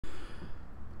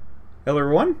Hello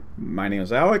everyone, my name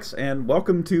is Alex and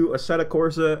welcome to Asseto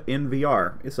Corsa in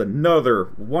VR. It's another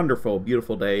wonderful,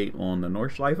 beautiful day on the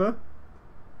Nordschleife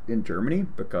in Germany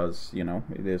because, you know,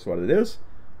 it is what it is.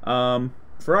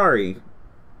 Ferrari,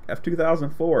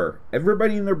 F2004.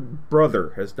 Everybody and their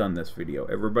brother has done this video.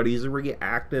 Everybody's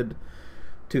reacted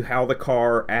to how the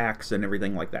car acts and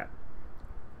everything like that.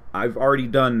 I've already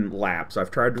done laps.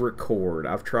 I've tried to record.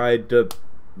 I've tried to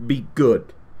be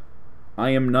good.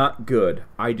 I am not good.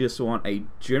 I just want a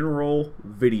general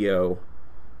video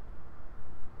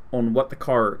on what the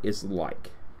car is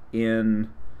like in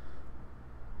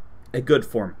a good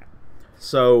format.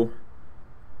 So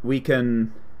we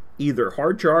can either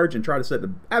hard charge and try to set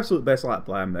the absolute best lap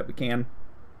time that we can.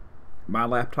 My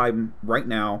lap time right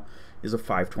now is a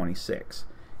 5:26.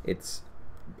 It's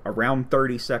around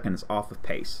 30 seconds off of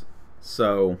pace.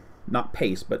 So, not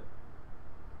pace, but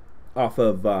off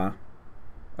of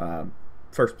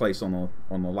first place on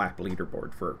the lap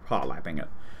leaderboard for hot lapping it.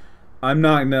 I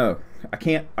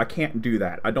can't do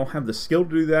that. I don't have the skill to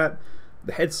do that.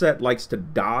 The headset likes to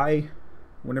die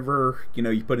whenever, you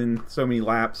know, you put in so many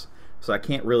laps, so I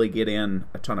can't really get in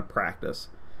a ton of practice.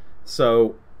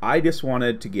 So I just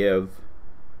wanted to give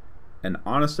an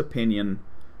honest opinion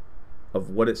of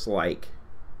what it's like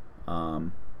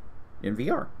in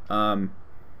VR.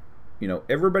 You know,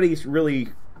 everybody's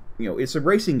really, you know, it's a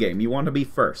racing game. You want to be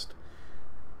first.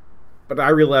 But I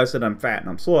realize that I'm fat and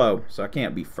I'm slow, so I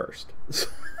can't be first.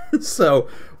 So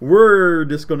we're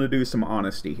just going to do some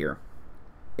honesty here.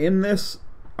 In this,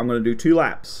 I'm going to do 2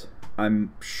 laps.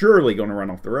 I'm surely going to run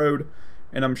off the road,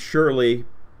 and I'm surely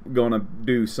going to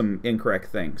do some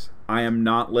incorrect things. I am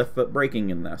not left foot braking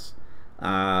in this.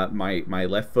 My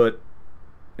left foot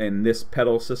and this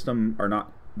pedal system are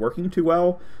not working too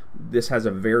well. This has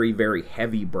a very, very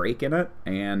heavy brake in it,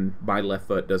 and my left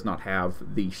foot does not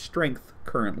have the strength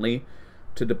currently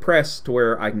to depress to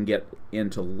where I can get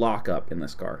into lockup in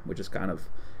this car, which is kind of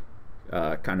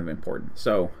important.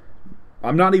 So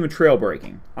I'm not even trail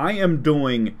braking. I am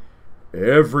doing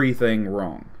everything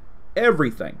wrong.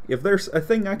 Everything. If there's a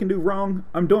thing I can do wrong,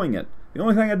 I'm doing it. The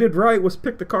only thing I did right was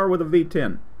pick the car with a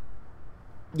V10.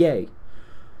 Yay.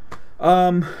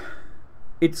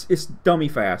 It's dummy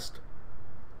fast.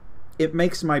 It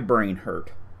makes my brain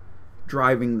hurt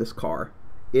driving this car.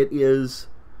 It is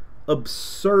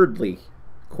absurdly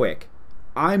quick.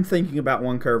 I'm thinking about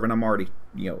one curve and I'm already,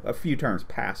 you know, a few turns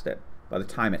past it by the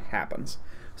time it happens.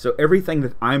 So everything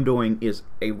that I'm doing is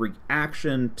a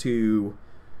reaction to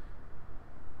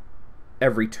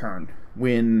every turn.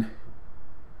 When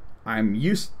I'm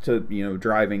used to, you know,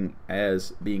 driving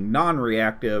as being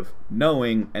non-reactive,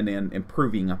 knowing, and then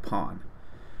improving upon.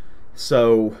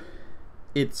 So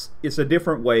it's a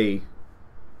different way.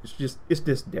 It's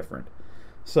just different.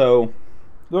 So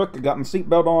look, I got my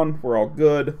seatbelt on. We're all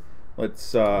good.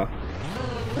 Let's put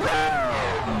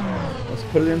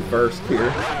it in first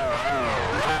here.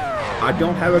 I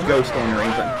don't have a ghost on or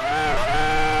anything.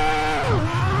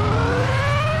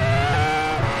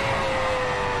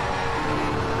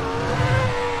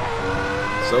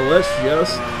 So let's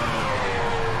just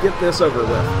get this over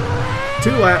with.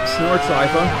 2 laps,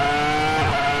 Nordschleife.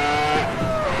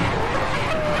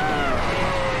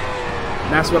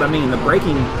 And that's what I mean. The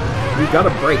braking, you've got to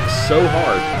brake so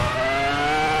hard.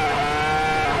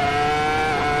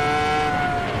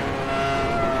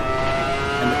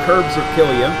 And the curbs will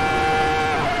kill you.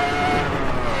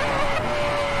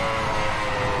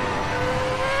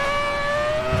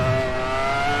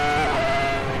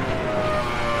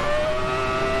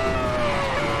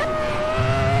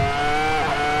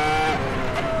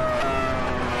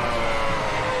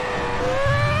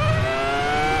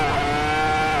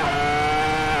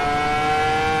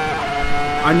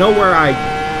 I know where I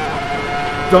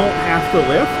don't have to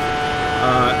lift.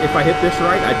 If I hit this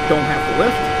right, I don't have to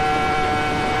lift.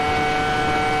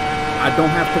 I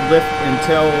don't have to lift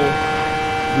until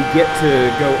we get to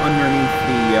go underneath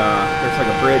the, there's like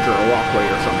a bridge or a walkway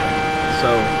or something.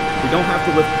 So we don't have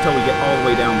to lift until we get all the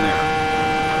way down there.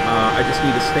 I just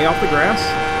need to stay off the grass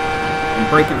and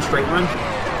brake in a straight line.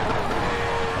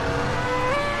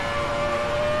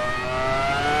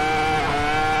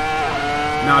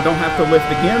 Now I don't have to lift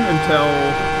again until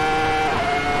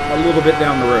a little bit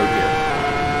down the road here.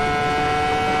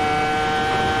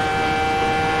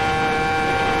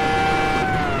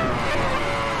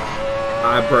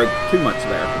 I braked too much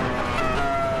there.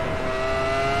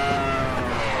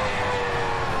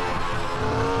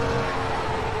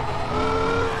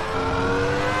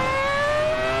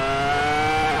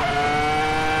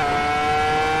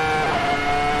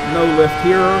 No lift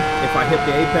here if I hit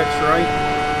the apex right.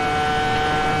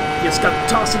 Just gotta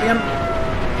toss it in.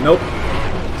 Nope.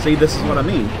 See, this is what I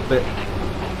mean. But,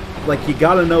 like, you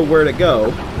gotta know where to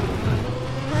go.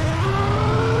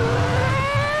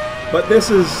 But this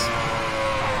is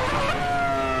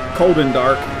cold and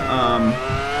dark.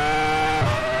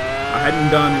 I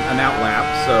hadn't done an outlap,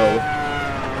 so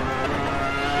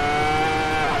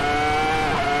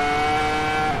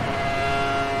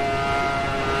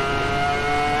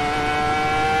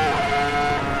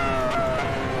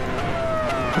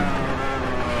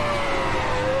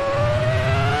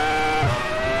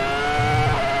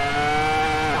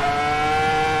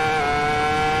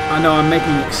I know I'm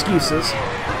making excuses,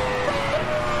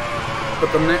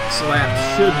 but the next lap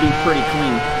should be pretty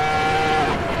clean.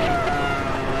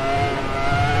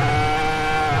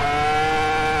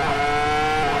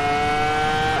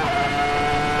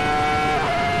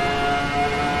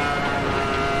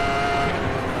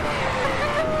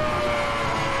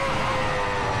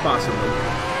 Possibly.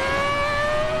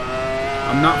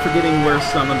 I'm not forgetting where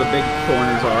some of the big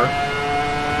corners are,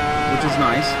 which is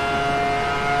nice.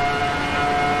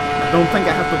 I don't think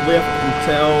I have to lift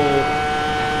until,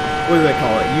 what do they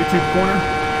call it, YouTube corner?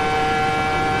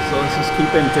 So let's just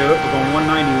keep into it. We're going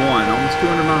 191, almost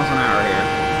 200 miles an hour here.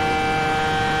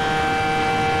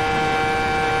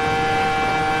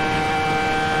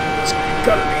 Let's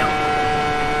cut it down.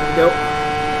 There we go.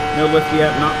 No lift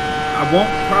yet. I won't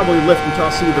probably lift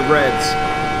until I see the reds.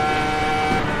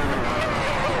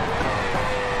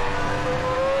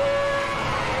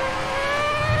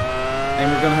 And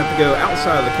we're going to have to go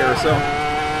outside of the carousel.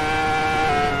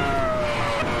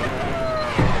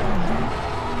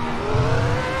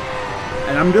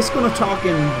 And I'm just going to talk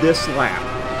in this lap.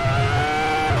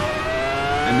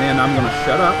 And then I'm going to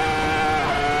shut up.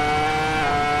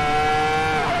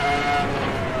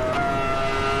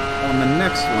 On the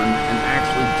next one and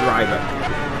actually drive it.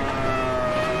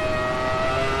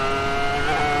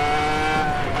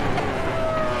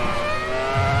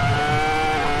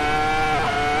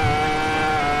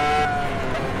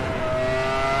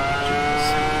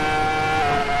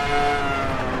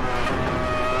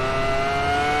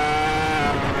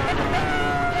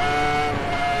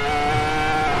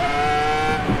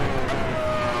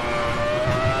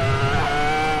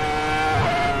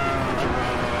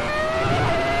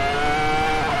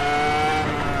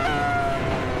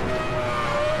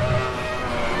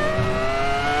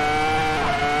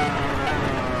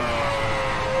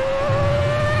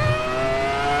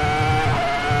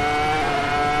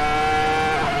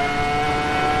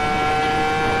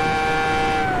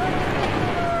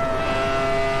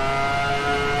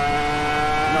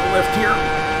 Here.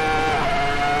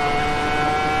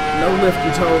 No lift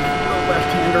until the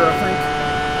left-hander, I think.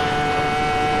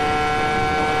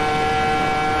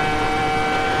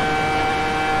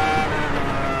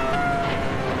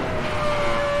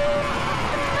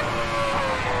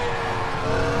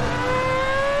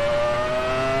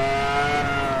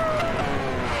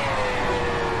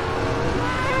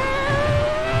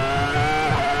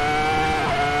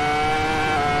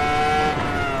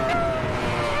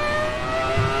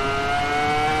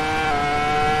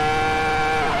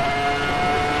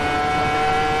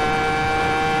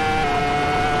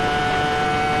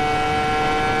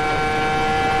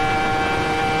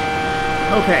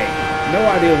 Okay, no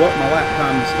idea what my lap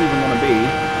time's even going to be.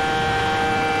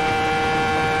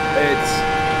 It's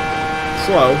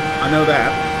slow, I know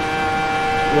that.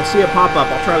 We'll see it pop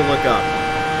up, I'll try to look up.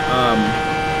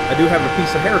 I do have a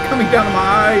piece of hair coming down to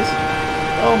my eyes.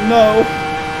 Oh no!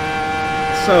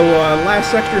 So,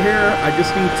 last sector here, I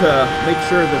just need to make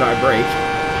sure that I brake.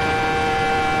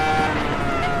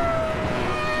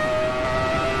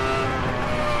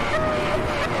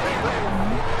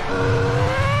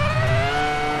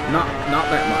 Not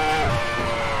that much.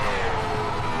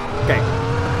 Okay.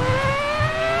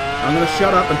 I'm going to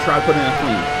shut up and try putting it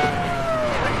clean.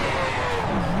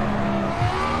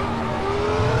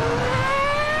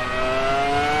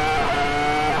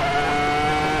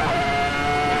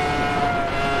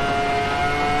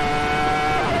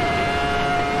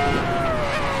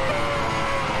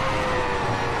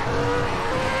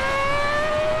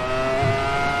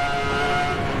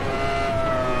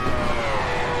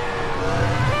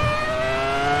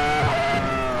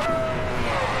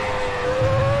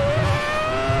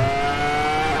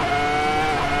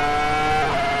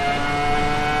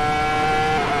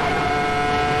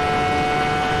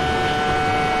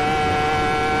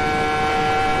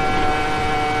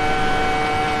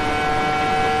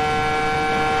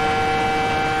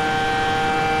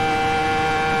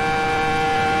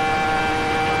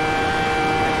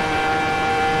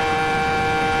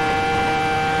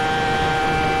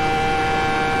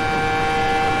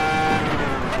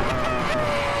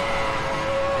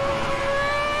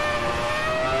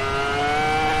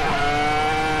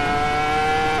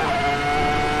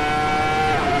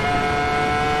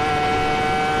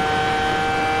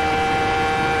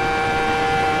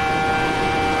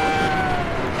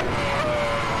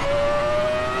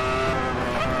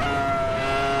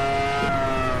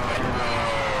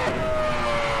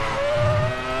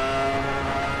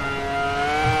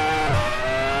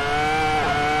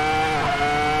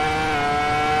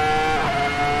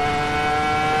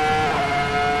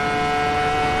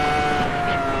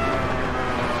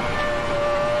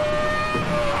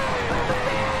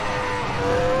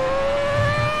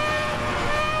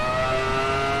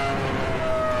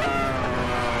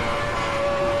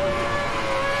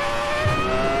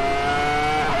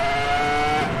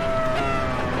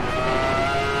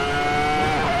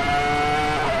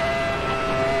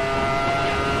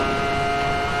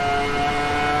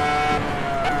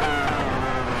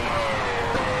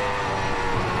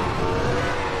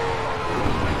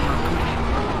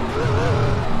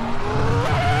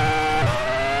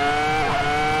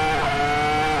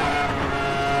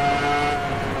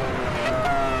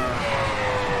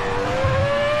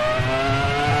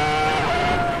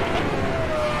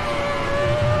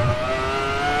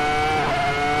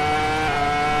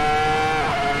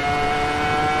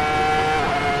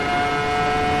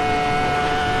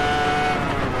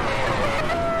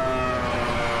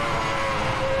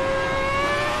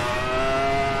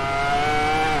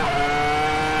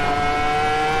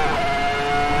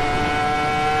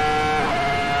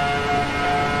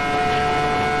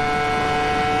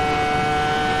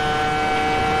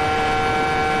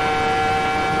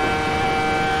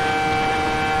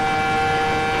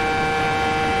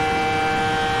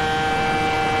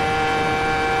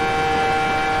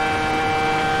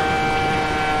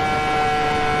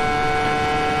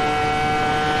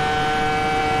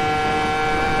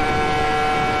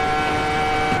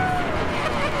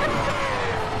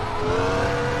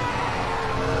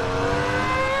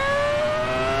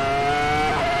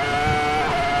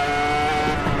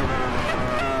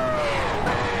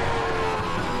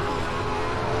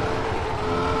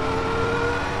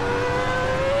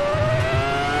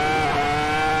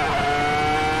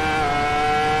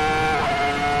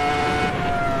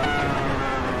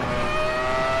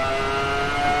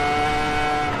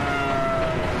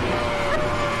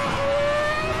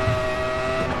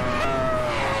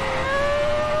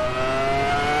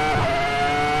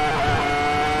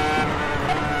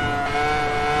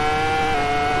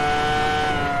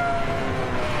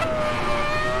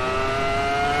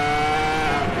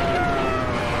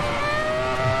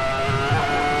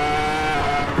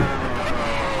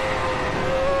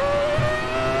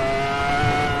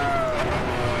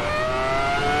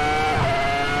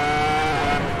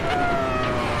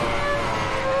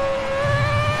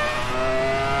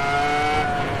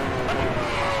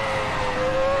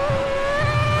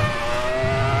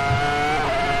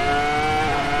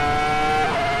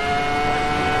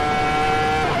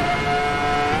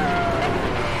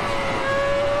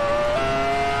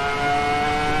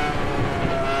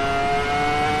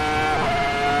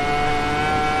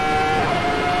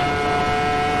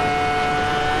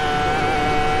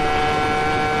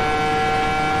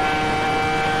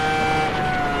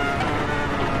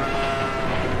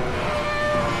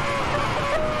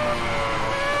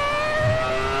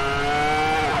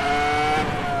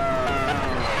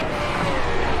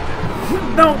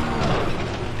 No!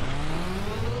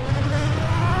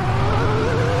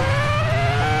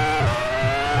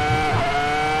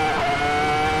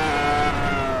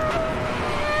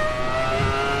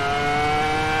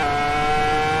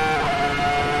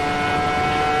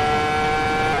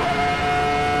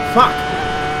 Fuck!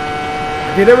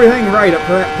 I did everything right up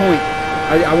to that point.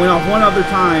 I went off one other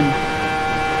time.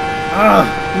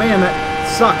 Man, that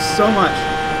sucks so much.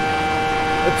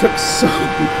 It took so...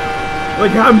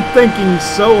 Like, I'm thinking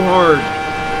so hard.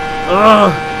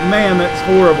 Man, that's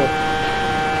horrible.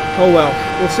 Oh well,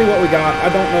 we'll see what we got. I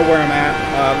don't know where I'm at.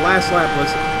 Last lap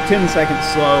was 10 seconds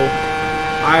slow.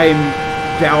 I'm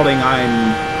doubting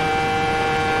I'm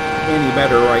any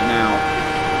better right now.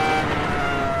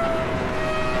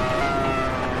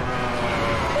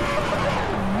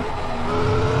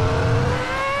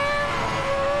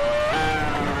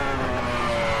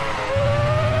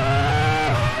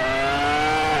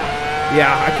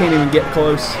 Yeah, I can't even get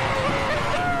close.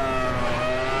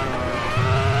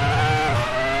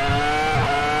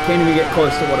 Can't even get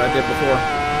close to what I did before.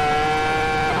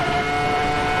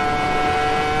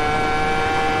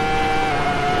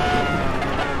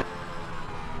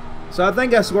 So I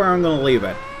think that's where I'm going to leave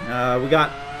it. We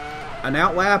got an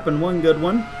outlap and one good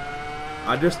one.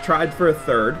 I just tried for a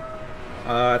third.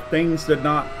 Things did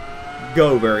not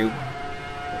go very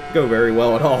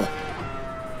well at all.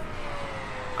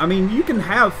 I mean, you can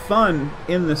have fun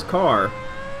in this car,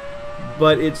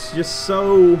 but it's just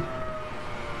so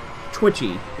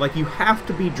twitchy. Like, you have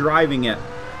to be driving it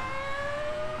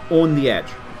on the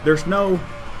edge. There's no,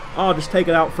 oh, I'll just take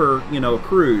it out for, you know, a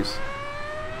cruise.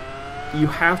 You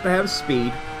have to have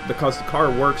speed because the car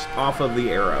works off of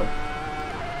the aero.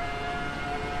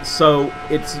 So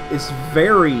it's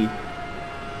very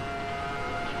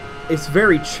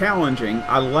challenging.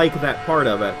 I like that part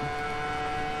of it.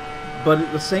 But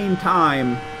at the same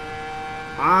time,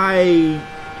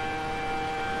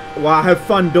 while I have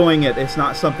fun doing it, it's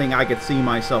not something I could see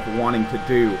myself wanting to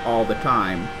do all the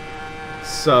time.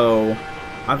 So,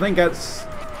 I think that's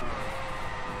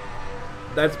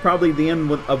probably the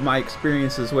end of my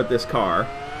experiences with this car.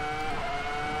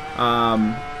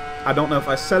 I don't know if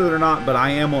I said it or not, but I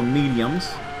am on mediums.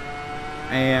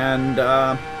 And,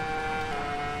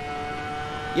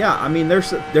 yeah, I mean,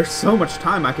 there's so much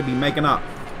time I could be making up.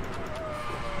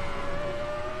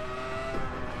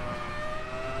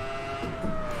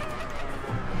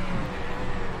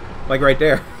 Like right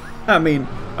there. I mean,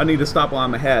 I need to stop while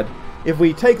I'm ahead. If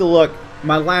we take a look,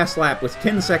 my last lap was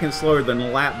 10 seconds slower than the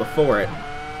lap before it.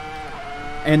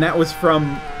 And that was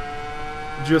from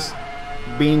just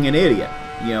being an idiot.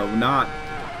 You know,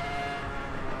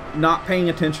 not paying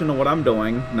attention to what I'm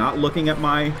doing, not looking at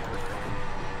my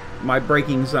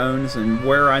braking zones and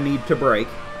where I need to brake.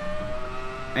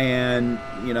 And,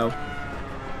 you know,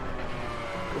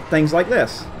 things like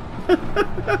this.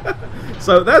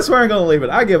 So that's where I'm going to leave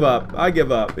it. I give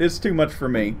up. It's too much for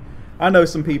me. I know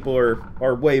some people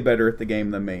are way better at the game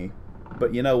than me.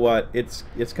 But you know what? It's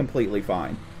completely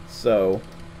fine. So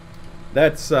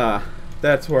that's where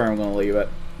I'm going to leave it.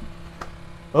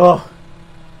 Oh.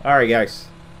 Alright guys.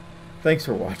 Thanks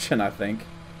for watching, I think.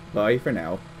 Bye for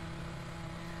now.